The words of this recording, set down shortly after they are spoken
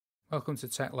Welcome to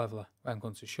Tech Leveler, where I'm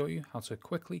going to show you how to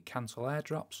quickly cancel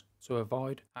airdrops to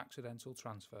avoid accidental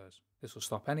transfers. This will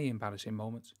stop any embarrassing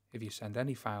moments if you send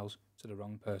any files to the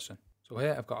wrong person. So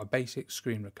here I've got a basic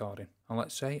screen recording, and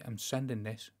let's say I'm sending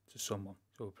this to someone.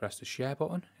 So we'll press the share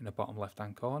button in the bottom left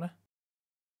hand corner,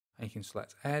 and you can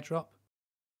select AirDrop,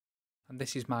 and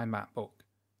this is my MacBook.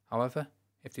 However,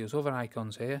 if there's other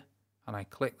icons here, and I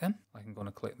click them, like I'm going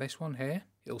to click this one here,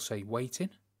 it'll say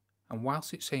waiting. And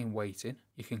whilst it's saying waiting,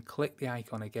 you can click the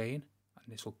icon again and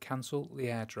this will cancel the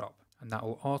airdrop, and that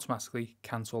will automatically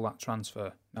cancel that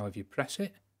transfer. Now if you press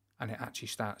it and it actually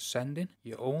starts sending,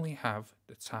 you only have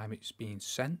the time it's being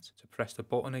sent to press the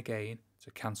button again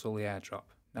to cancel the airdrop.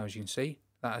 Now as you can see,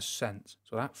 that has sent,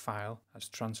 so that file has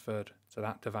transferred to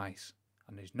that device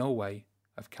and there's no way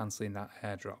of cancelling that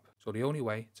airdrop. So the only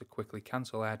way to quickly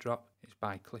cancel airdrop is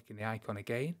by clicking the icon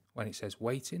again when it says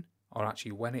waiting, or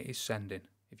actually when it is sending.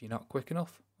 If you're not quick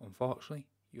enough, unfortunately,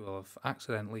 you will have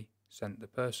accidentally sent the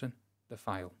person the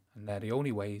file. And they're the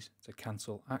only ways to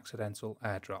cancel accidental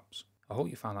airdrops. I hope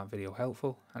you found that video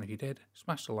helpful, and if you did,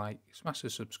 smash the like, smash the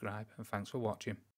subscribe, and thanks for watching.